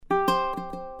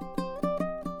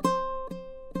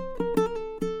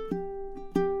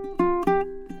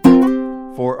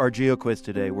For our Geo Quiz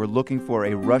today, we're looking for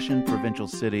a Russian provincial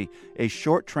city, a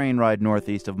short train ride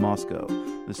northeast of Moscow.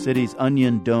 The city's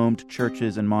onion-domed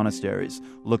churches and monasteries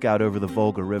look out over the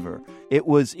Volga River. It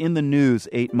was in the news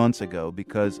 8 months ago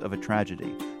because of a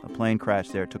tragedy. A plane crash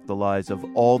there took the lives of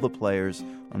all the players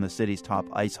on the city's top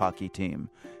ice hockey team.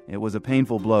 It was a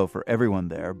painful blow for everyone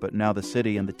there, but now the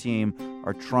city and the team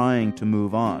are trying to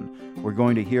move on. We're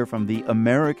going to hear from the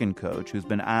American coach who's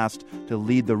been asked to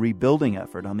lead the rebuilding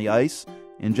effort on the ice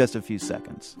in just a few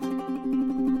seconds.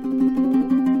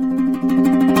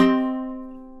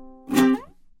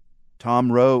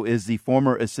 Tom Rowe is the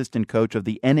former assistant coach of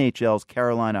the NHL's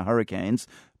Carolina Hurricanes,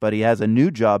 but he has a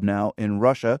new job now in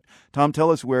Russia. Tom,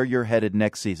 tell us where you're headed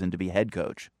next season to be head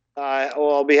coach.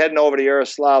 I'll be heading over to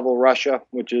Yaroslavl, Russia,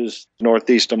 which is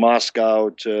northeast of Moscow,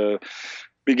 to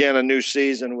begin a new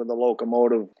season with the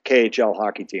Lokomotiv KHL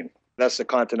hockey team. That's the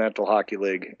Continental Hockey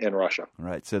League in Russia. All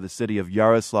right, so the city of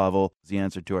Yaroslavl is the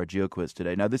answer to our Geo Quiz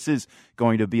today. Now, this is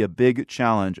going to be a big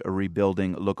challenge,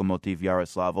 rebuilding Lokomotiv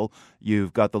Yaroslavl.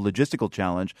 You've got the logistical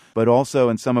challenge, but also,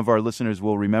 and some of our listeners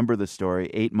will remember the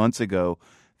story, 8 months ago,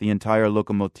 the entire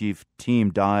Lokomotiv team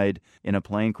died in a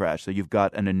plane crash. So you've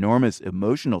got an enormous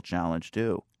emotional challenge,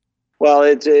 too. Well,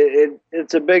 it's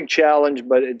a big challenge,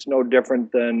 but it's no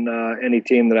different than any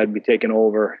team that I'd be taking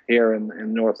over here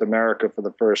in North America for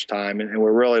the first time. And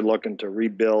we're really looking to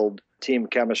rebuild team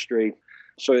chemistry.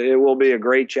 So it will be a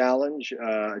great challenge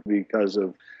because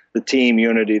of the team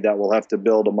unity that we'll have to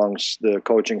build amongst the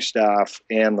coaching staff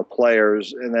and the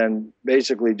players, and then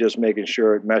basically just making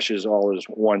sure it meshes all as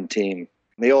one team.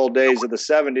 In the old days of the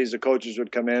 70s, the coaches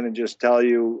would come in and just tell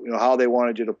you, how they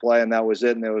wanted you to play, and that was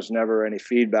it, and there was never any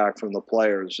feedback from the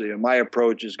players. My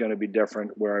approach is going to be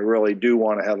different, where I really do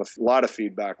want to have a lot of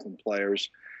feedback from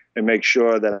players and make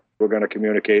sure that we're going to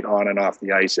communicate on and off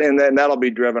the ice. And then that'll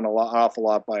be driven awful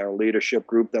lot by our leadership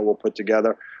group that we'll put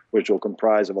together, which will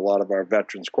comprise of a lot of our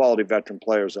veterans, quality veteran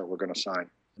players that we're going to sign.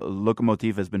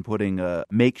 Lokomotiv has been putting a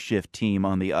makeshift team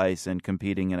on the ice and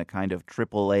competing in a kind of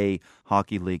AAA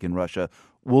hockey league in Russia.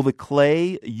 Will the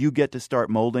clay you get to start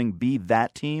molding be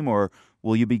that team, or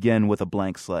will you begin with a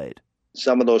blank slate?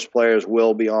 Some of those players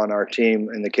will be on our team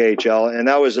in the KHL, and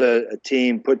that was a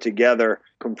team put together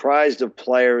comprised of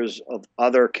players of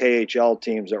other KHL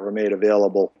teams that were made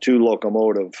available to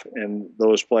Lokomotiv, and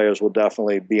those players will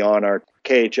definitely be on our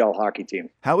KHL hockey team.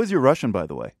 How is your Russian, by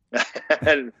the way?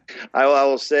 And I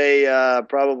will say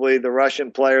probably the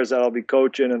Russian players that I'll be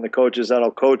coaching and the coaches that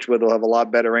I'll coach with will have a lot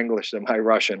better English than my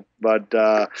Russian. But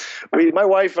my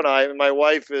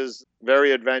wife is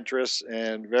very adventurous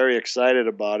and very excited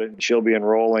about it. She'll be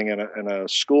enrolling in a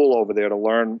school over there to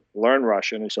learn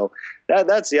Russian. And so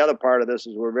that's the other part of this,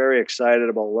 is we're very excited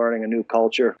about learning a new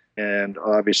culture and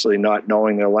obviously not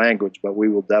knowing their language, but we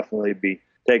will definitely be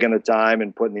taking the time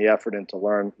and putting the effort in to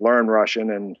learn Russian.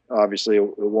 And obviously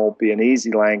it won't be an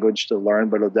easy language to learn,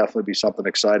 but it'll definitely be something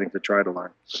exciting to try to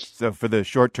learn. So for the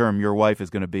short term, your wife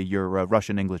is going to be your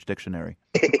Russian-English dictionary.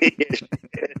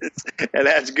 And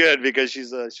that's good, because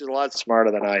she's a lot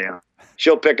smarter than I am.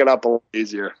 She'll pick it up a little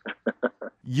easier.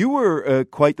 You were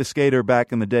quite the skater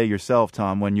back in the day yourself,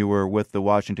 Tom, when you were with the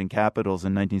Washington Capitals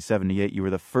in 1978. You were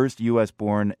the first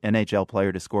U.S.-born NHL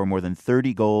player to score more than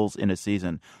 30 goals in a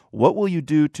season. What will you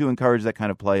do to encourage that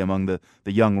kind of play among the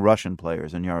young Russian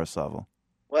players in Yaroslavl?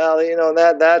 Well,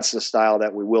 that's the style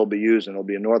that we will be using. It'll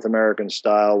be a North American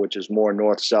style, which is more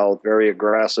north-south, very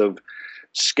aggressive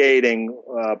skating,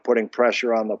 putting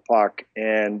pressure on the puck,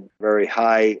 and very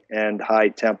high-end,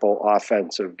 high-tempo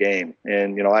offensive game.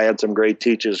 And, I had some great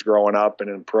teachers growing up and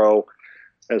in pro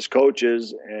as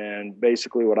coaches, and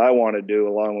basically what I want to do,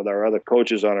 along with our other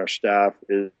coaches on our staff,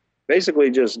 is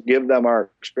basically just give them our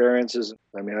experiences.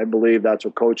 I believe that's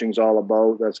what coaching's all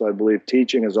about. That's what I believe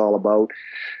teaching is all about,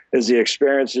 is the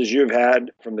experiences you've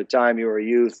had from the time you were a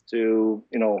youth to,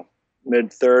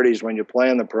 mid-30s when you play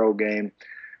in the pro game,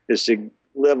 is to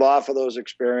live off of those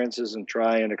experiences and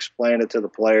try and explain it to the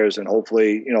players, and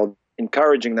hopefully,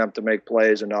 encouraging them to make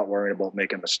plays and not worrying about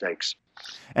making mistakes.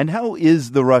 And how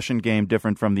is the Russian game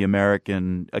different from the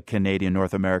American, Canadian,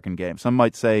 North American game? Some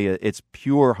might say it's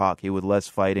pure hockey with less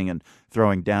fighting and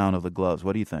throwing down of the gloves.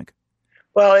 What do you think?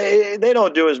 Well, they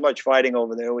don't do as much fighting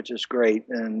over there, which is great,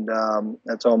 and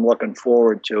that's what I'm looking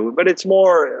forward to. But it's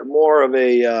more of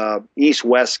a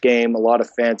East-West game, a lot of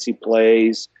fancy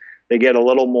plays. They get a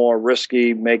little more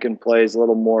risky, making plays a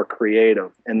little more creative.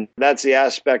 And that's the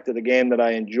aspect of the game that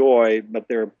I enjoy, but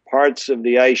there are parts of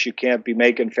the ice you can't be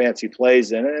making fancy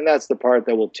plays in, and that's the part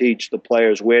that will teach the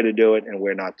players where to do it and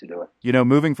where not to do it.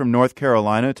 Moving from North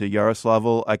Carolina to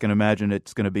Yaroslavl, I can imagine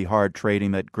it's going to be hard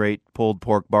trading that great pulled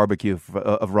pork barbecue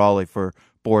of Raleigh for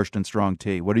borscht and strong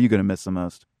tea. What are you going to miss the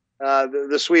most?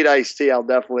 The sweet iced tea I'll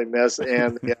definitely miss,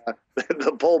 and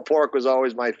the pulled pork was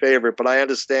always my favorite. But I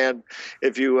understand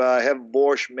if you have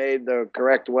borscht made the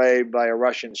correct way by a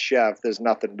Russian chef, there's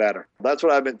nothing better. That's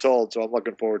what I've been told, so I'm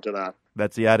looking forward to that.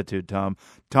 That's the attitude, Tom.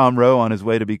 Tom Rowe on his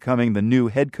way to becoming the new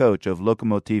head coach of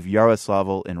Lokomotiv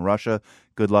Yaroslavl in Russia.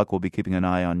 Good luck. We'll be keeping an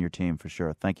eye on your team for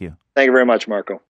sure. Thank you. Thank you very much, Marco.